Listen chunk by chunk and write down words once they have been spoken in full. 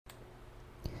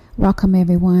Welcome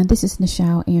everyone. This is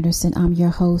Nichel Anderson. I'm your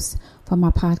host for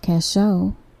my podcast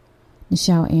show,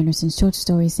 Nichel Anderson Short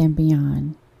Stories and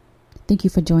Beyond. Thank you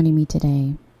for joining me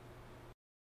today.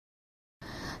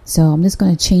 So I'm just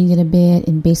going to change it a bit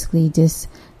and basically just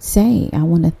say I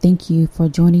want to thank you for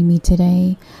joining me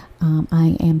today.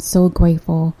 I am so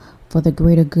grateful for the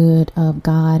greater good of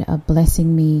God, of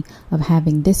blessing me, of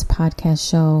having this podcast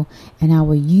show. And I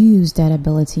will use that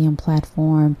ability and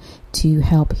platform to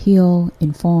help heal,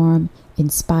 inform,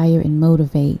 inspire, and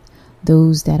motivate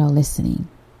those that are listening.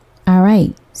 All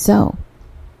right. So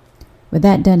with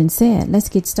that done and said, let's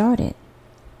get started.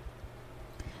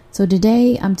 So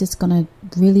today I'm just going to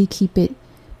really keep it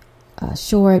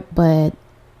short, but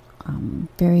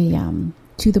very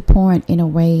to the point in a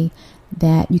way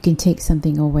that you can take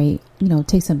something away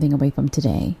from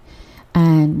today.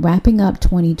 And wrapping up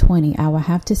 2020, I will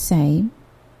have to say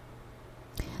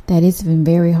that it's been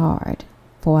very hard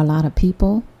for a lot of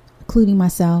people, including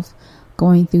myself,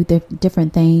 going through the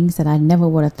different things that I never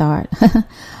would have thought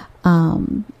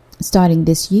starting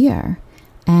this year.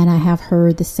 And I have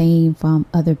heard the same from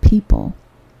other people,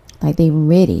 like they were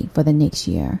ready for the next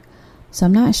year. So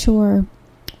I'm not sure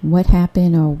what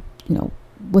happened or,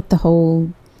 what the whole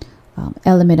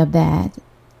element of that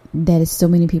is so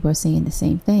many people are saying the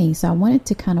same thing. So I wanted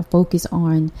to kind of focus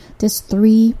on just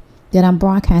 3 that I'm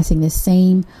broadcasting the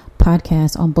same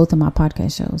podcast on both of my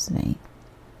podcast shows today.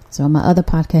 So on my other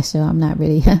podcast show, I'm not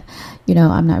really,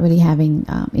 I'm not really having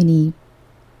any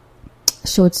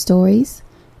short stories.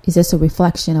 It's just a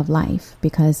reflection of life,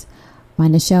 because my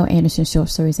Nichel Anderson Short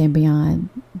Stories and Beyond,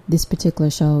 this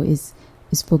particular show is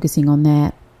focusing on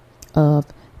that, of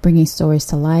bringing stories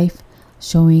to life,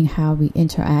 showing how we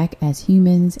interact as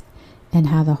humans and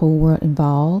how the whole world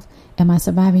evolved. Am I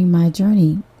surviving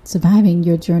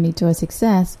your journey towards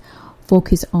success?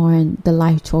 Focus on the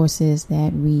life choices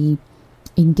that we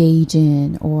engage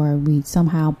in or we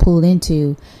somehow pull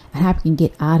into, and how we can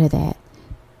get out of that,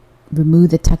 remove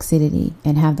the toxicity,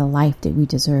 and have the life that we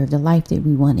deserve, the life that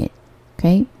we wanted.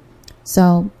 Okay.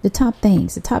 So the top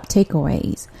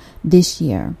takeaways this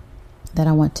year that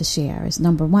I want to share is,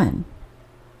 number 1,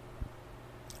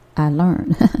 I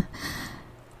learned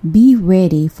be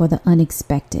ready for the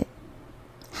unexpected.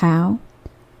 How?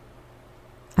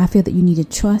 I feel that you need to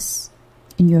trust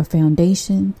in your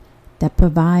foundation that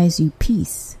provides you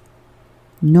peace,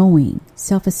 knowing,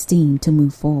 self-esteem to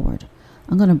move forward.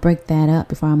 I'm going to break that up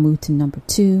before I move to number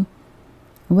 2.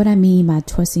 And what I mean by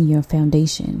trusting your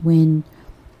foundation, when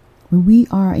we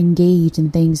are engaged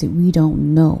in things that we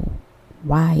don't know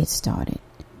why it started,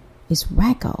 it's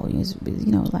wacko. It's,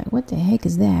 like, what the heck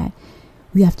is that?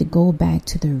 We have to go back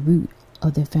to the root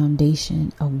of the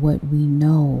foundation of what we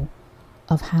know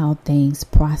of how things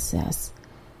process.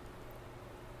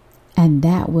 And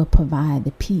that will provide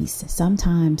the peace.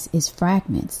 Sometimes it's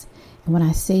fragments. And when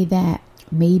I say that,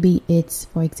 maybe it's,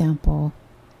 for example,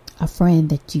 a friend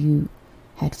that you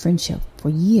had friendship for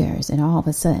years and all of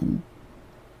a sudden,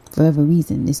 for whatever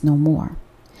reason, is no more.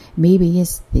 Maybe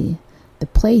it's the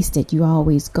place that you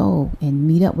always go and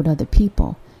meet up with other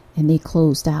people, and they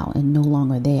closed out and no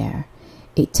longer there.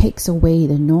 It takes away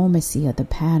the normacy of the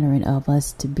pattern of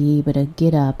us to be able to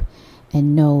get up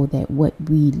and know that what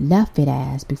we left it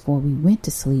as before we went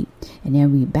to sleep, and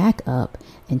then we back up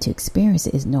and to experience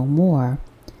it, is no more.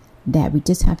 That we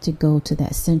just have to go to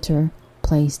that center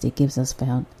place that gives us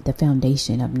the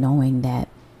foundation of knowing that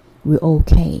we're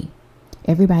okay.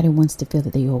 Everybody wants to feel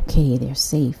that they're okay, they're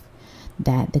safe,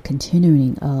 that the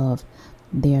continuing of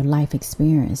their life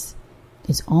experience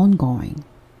is ongoing.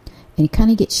 And it kind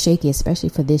of gets shaky, especially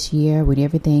for this year when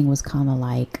everything was kind of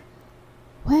like,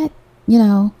 what?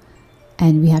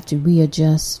 And we have to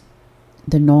readjust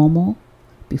the normal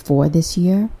before this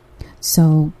year.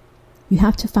 So you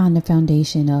have to find the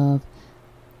foundation of,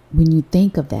 when you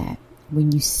think of that,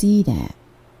 when you see that,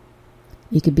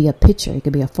 it could be a picture, it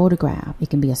could be a photograph, it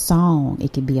can be a song,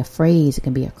 it can be a phrase, it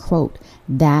can be a quote.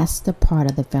 That's the part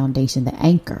of the foundation, the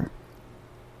anchor.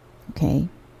 Okay?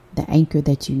 The anchor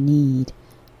that you need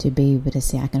to be able to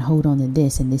say, I can hold on to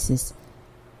this, and this is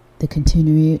the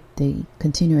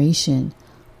continuation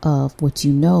of what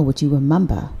you know, what you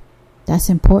remember. That's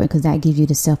important, because that gives you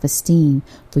the self-esteem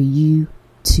for you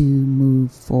to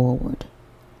move forward.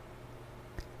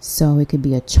 So it could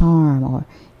be a charm or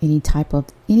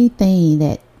anything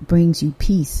that brings you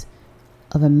peace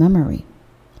of a memory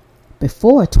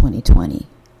before 2020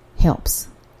 helps,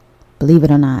 believe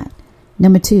it or not.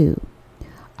 Number 2,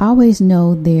 always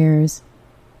know there's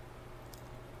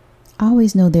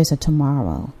a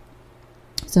tomorrow.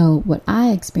 So what I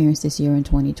experienced this year in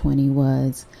 2020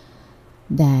 was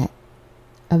that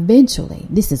eventually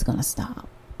this is going to stop.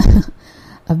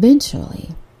 eventually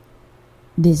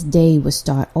this day will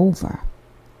start over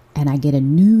and I get a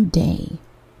new day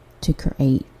to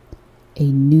create a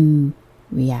new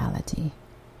reality.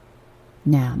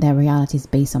 Now, that reality is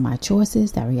based on my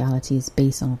choices. That reality is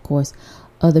based on, of course,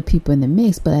 other people in the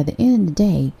mix. But at the end of the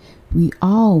day, we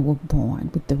all were born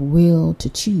with the will to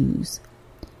choose.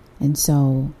 And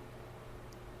so,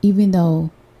 even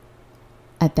though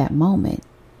at that moment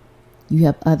you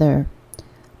have other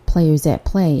players at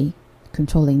play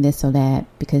controlling this or that,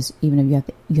 because even if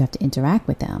you have to interact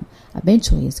with them,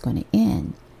 eventually it's going to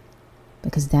end,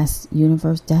 because that's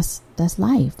universe, that's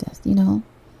life, that's,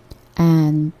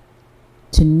 and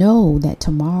to know that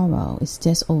tomorrow is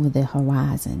just over the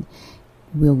horizon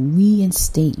will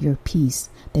reinstate your peace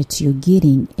that you're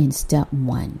getting in step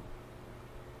 1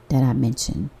 that I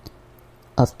mentioned,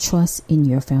 of trust in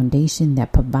your foundation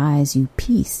that provides you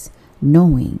peace,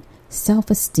 knowing,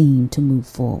 self-esteem to move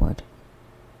forward.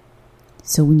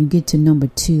 So when you get to number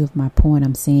 2 of my point,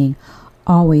 I'm saying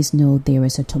always know there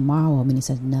is a tomorrow. I mean, it's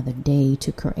another day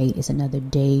to create. It's another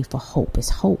day for hope. It's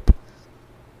hope.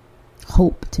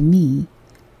 Hope to me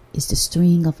is the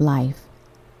string of life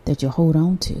that you hold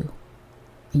on to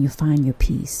and you find your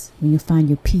peace. When you find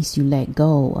your peace, you let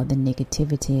go of the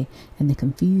negativity and the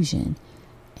confusion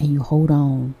and you hold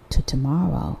on to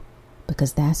tomorrow,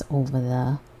 because that's over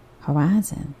the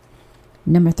horizon.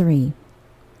 Number 3,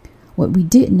 what we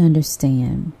didn't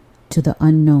understand to the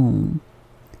unknown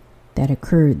that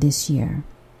occurred this year,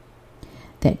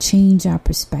 that changed our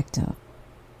perspective,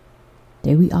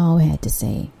 that we all had to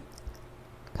say,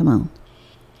 come on,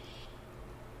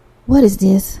 what is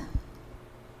this?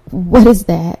 What is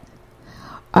that?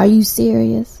 Are you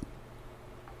serious?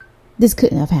 This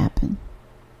couldn't have happened.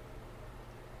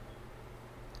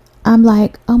 I'm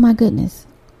like, oh my goodness.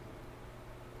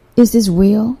 Is this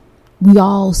real? We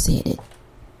all said it.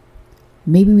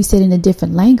 Maybe we said it in a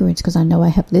different language, because I know I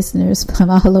have listeners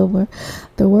from all over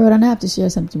the world. And I have to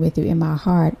share something with you. In my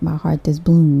heart just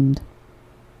bloomed.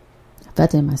 I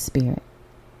felt it in my spirit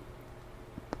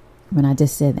when I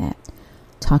just said that,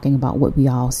 talking about what we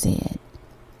all said.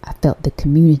 I felt the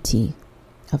community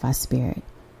of our spirit.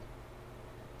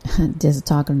 Just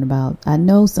talking about, I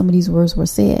know some of these words were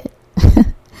said.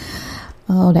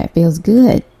 Oh, that feels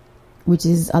good, which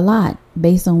is a lot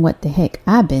based on what the heck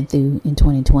I've been through in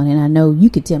 2020. And I know you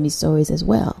could tell me stories as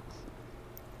well.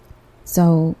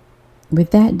 So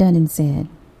with that done and said,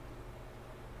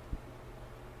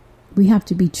 we have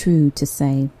to be true to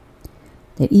say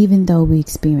that even though we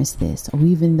experienced this, or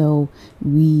even though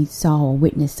we saw or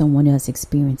witnessed someone else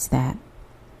experience that,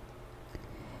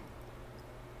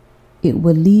 it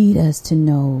will lead us to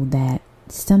know that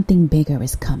something bigger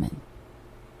is coming.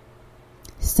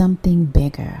 Something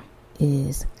bigger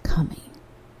is coming.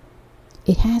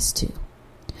 It has to.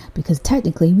 Because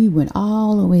technically we went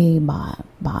all the way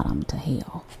bottom to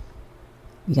hell.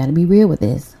 We got to be real with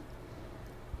this.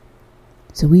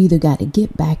 So we either got to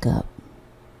get back up.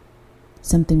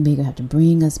 Something bigger have to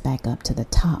bring us back up to the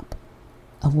top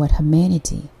of what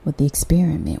humanity, what the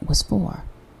experiment was for.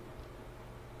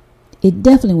 It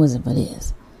definitely wasn't for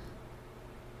this.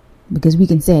 Because we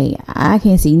can say, I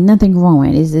can't see nothing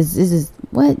growing. Is this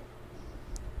what?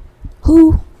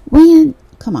 Who? When?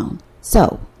 Come on.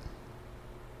 So,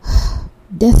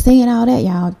 just saying all that,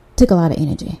 y'all, took a lot of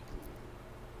energy.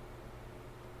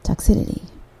 Toxicity.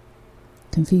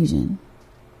 Confusion.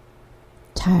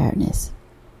 Tiredness.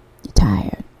 You're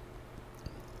tired.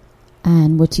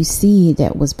 And what you see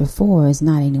that was before is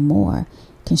not anymore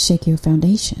can shake your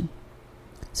foundation.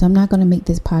 So I'm not going to make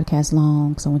this podcast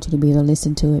long, because I want you to be able to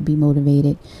listen to it, be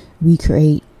motivated,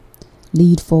 recreate,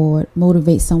 lead forward,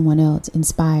 motivate someone else,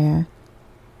 inspire,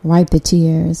 wipe the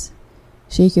tears,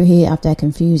 shake your head off that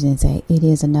confusion and say, it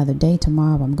is another day.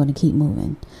 Tomorrow I'm going to keep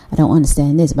moving. I don't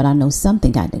understand this, but I know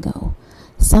something got to go.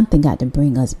 Something got to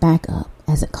bring us back up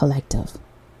as a collective,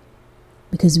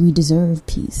 because we deserve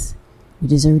peace. We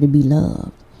deserve to be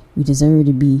loved. We deserve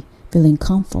to be feeling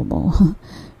comfortable.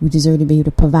 We deserve to be able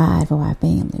to provide for our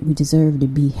family. We deserve to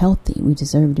be healthy. We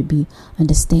deserve to be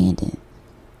understanding.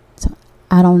 So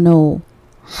I don't know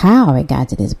how it got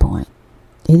to this point.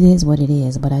 It is what it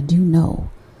is. But I do know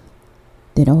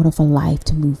that in order for life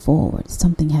to move forward,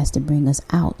 something has to bring us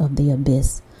out of the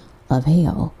abyss of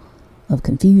hell, of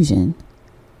confusion,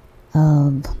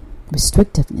 of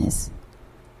restrictiveness.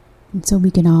 And so we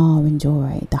can all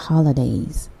enjoy the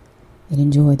holidays, and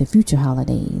enjoy the future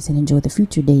holidays, and enjoy the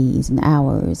future days and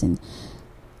hours, and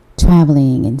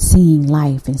traveling and seeing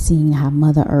life and seeing how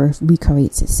Mother Earth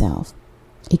recreates itself.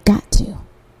 It got to.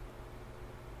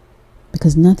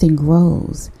 Because nothing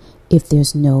grows if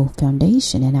there's no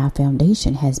foundation, and our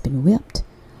foundation has been ripped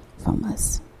from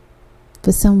us.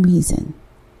 for some reason.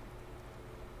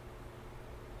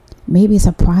 Maybe it's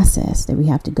a process that we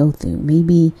have to go through.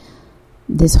 Maybe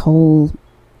this whole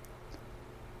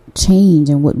change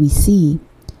in what we see,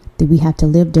 that we have to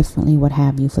live differently, what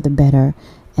have you, for the better,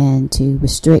 and to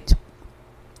restrict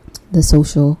the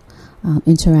social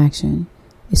interaction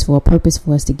is for a purpose,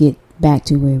 for us to get back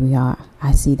to where we are.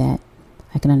 I see that.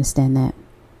 I can understand that.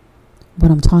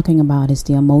 What I'm talking about is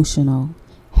the emotional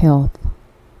health,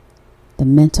 the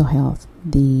mental health,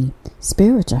 the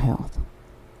spiritual health.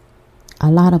 A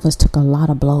lot of us took a lot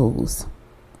of blows.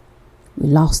 We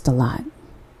lost a lot.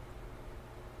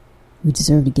 We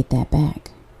deserve to get that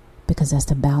back, because that's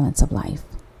the balance of life.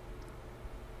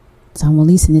 So I'm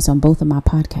releasing this on both of my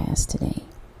podcasts today.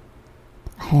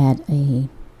 I had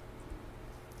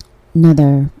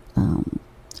another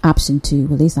option to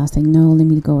release. I was saying, no, let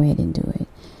me go ahead and do it.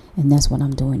 And that's what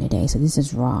I'm doing today. So this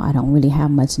is raw. I don't really have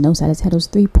much notes. I just had those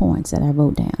 3 points that I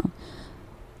wrote down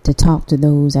to talk to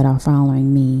those that are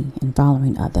following me and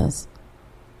following others.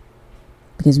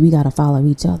 Because we got to follow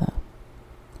each other,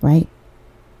 right?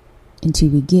 Until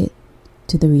we get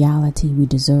to the reality we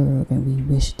deserve and we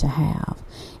wish to have.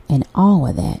 And all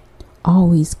of that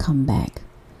always come back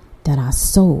that our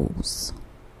souls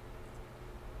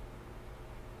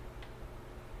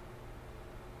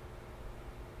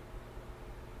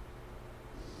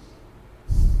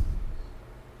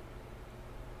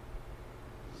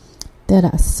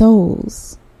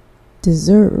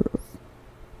deserve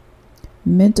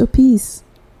mental peace,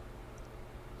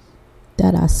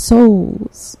 that our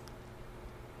souls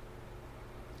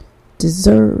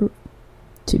deserve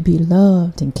to be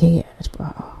loved and cared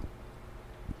for,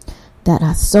 that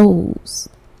our souls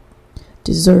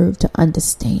deserve to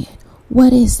understand,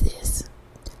 what is this?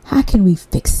 How can we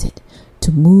fix it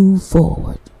to move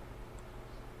forward?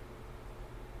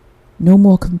 No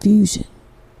more confusion.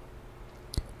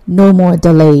 No more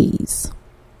delays.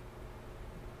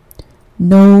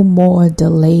 No more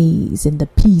delays in the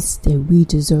peace that we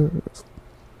deserve.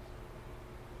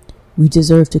 We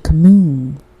deserve to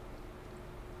commune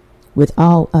with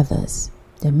all others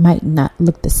that might not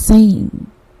look the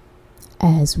same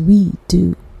as we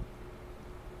do.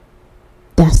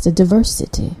 That's the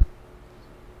diversity.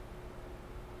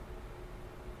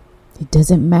 It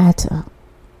doesn't matter,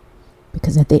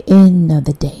 because at the end of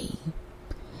the day,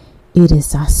 it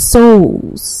is our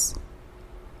souls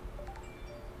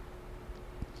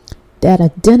that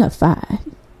identify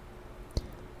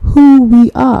who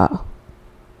we are.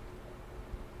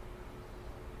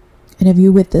 And if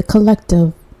you're with the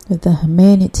collective of the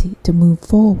humanity to move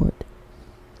forward,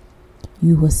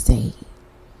 you will say,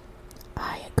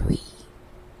 I agree.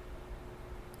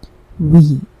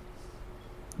 We,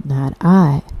 not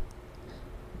I,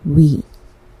 we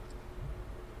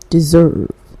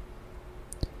deserve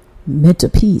mental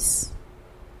peace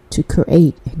to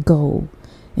create and go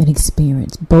and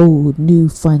experience bold new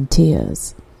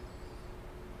frontiers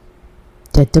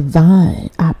that divine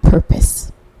our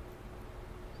purpose.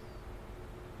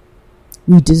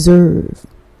 We deserve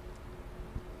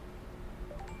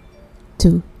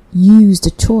to use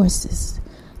the choices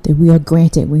that we are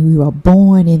granted when we were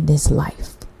born in this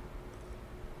life.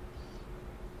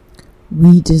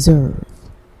 We deserve,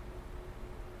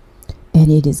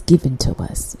 and it is given to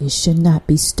us. It should not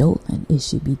be stolen. It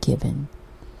should be given.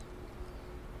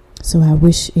 So I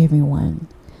wish everyone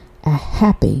a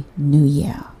happy new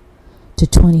year to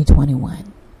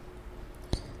 2021.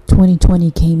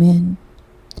 2020 came in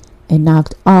and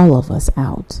knocked all of us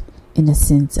out in the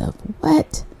sense of,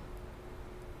 what?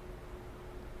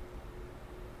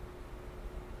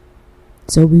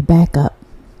 So we back up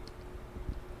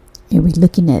and we're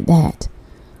looking at that,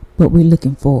 but we're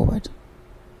looking forward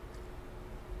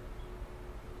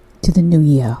to the new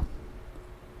year,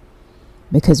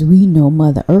 because we know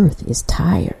Mother Earth is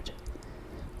tired.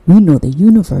 We know the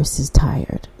universe is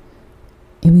tired,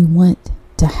 and we want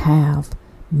to have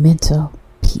mental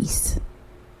peace.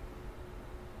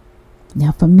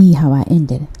 Now for me, how I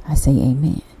ended, I say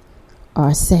amen,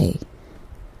 or say,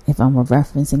 if I'm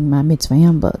referencing my mitzvah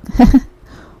handbook.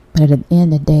 But at the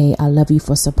end of the day, I love you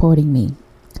for supporting me.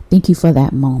 Thank you for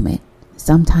that moment.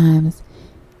 Sometimes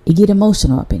it get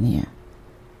emotional up in here.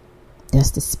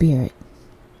 That's the spirit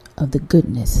of the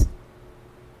goodness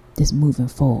that's moving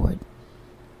forward.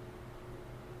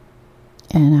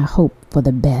 And I hope for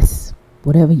the best.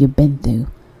 Whatever you've been through,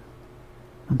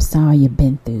 I'm sorry you've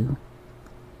been through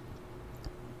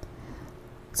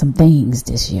some things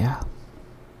this year.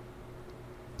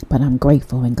 But I'm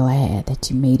grateful and glad that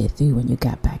you made it through and you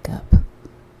got back up.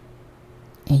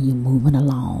 And you're moving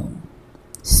along.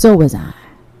 So is I.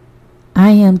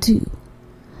 I am too.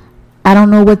 I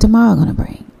don't know what tomorrow gonna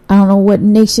bring. I don't know what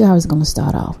next year I was going to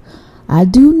start off. I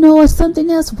do know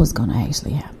something else was going to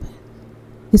actually happen.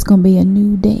 It's going to be a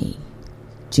new day.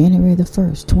 January the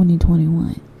 1st,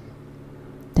 2021.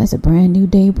 That's a brand new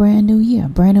day, brand new year,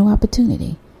 brand new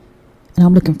opportunity. And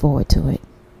I'm looking forward to it.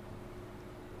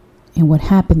 And what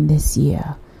happened this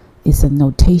year is a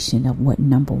notation of what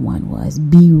number 1 was.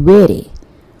 Be ready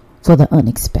for the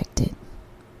unexpected.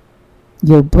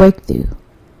 Your breakthrough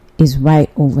is right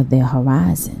over the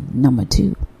horizon. Number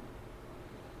 2.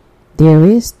 There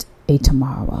is a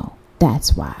tomorrow.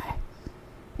 That's why.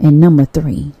 And number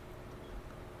 3.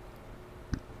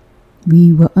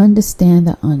 We will understand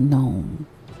the unknown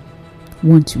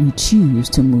once we choose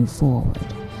to move forward.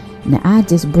 Now, I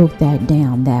just broke that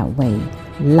down that way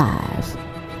live.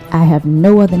 I have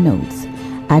no other notes.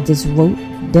 I just wrote,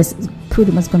 this is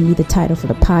pretty much going to be the title for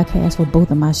the podcast for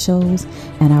both of my shows.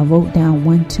 And I wrote down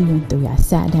 1, 2, and 3. I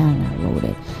sat down and I wrote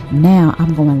it. Now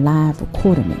I'm going live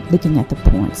recording it, looking at the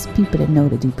points. People that know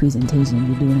to do presentation,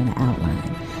 you're doing an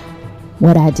outline.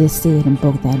 What I just said and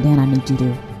broke that down, I need you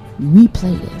to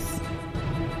replay this.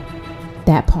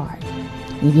 That part.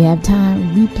 If you have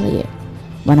time, replay it.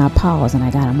 When I paused and I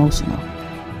got emotional.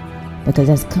 Because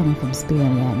that's coming from spirit,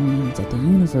 and that means that the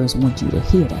universe wants you to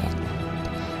hear that.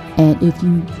 And if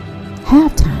you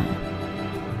have time,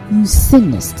 you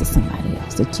send this to somebody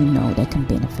else that you know that can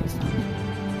benefit from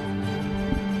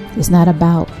it. It's not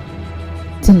about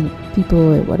telling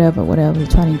people or whatever,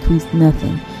 try to increase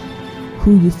nothing.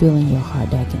 Who you feel in your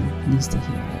heart that needs to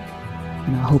hear it.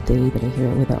 And I hope they're able to hear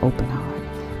it with an open heart.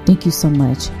 Thank you so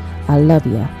much. I love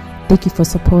you. Thank you for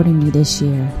supporting me this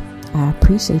year. I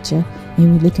appreciate you.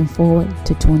 And we're looking forward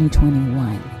to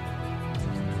 2021.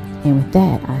 And with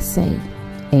that, I say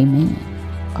amen.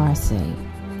 Or I say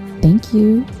thank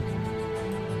you.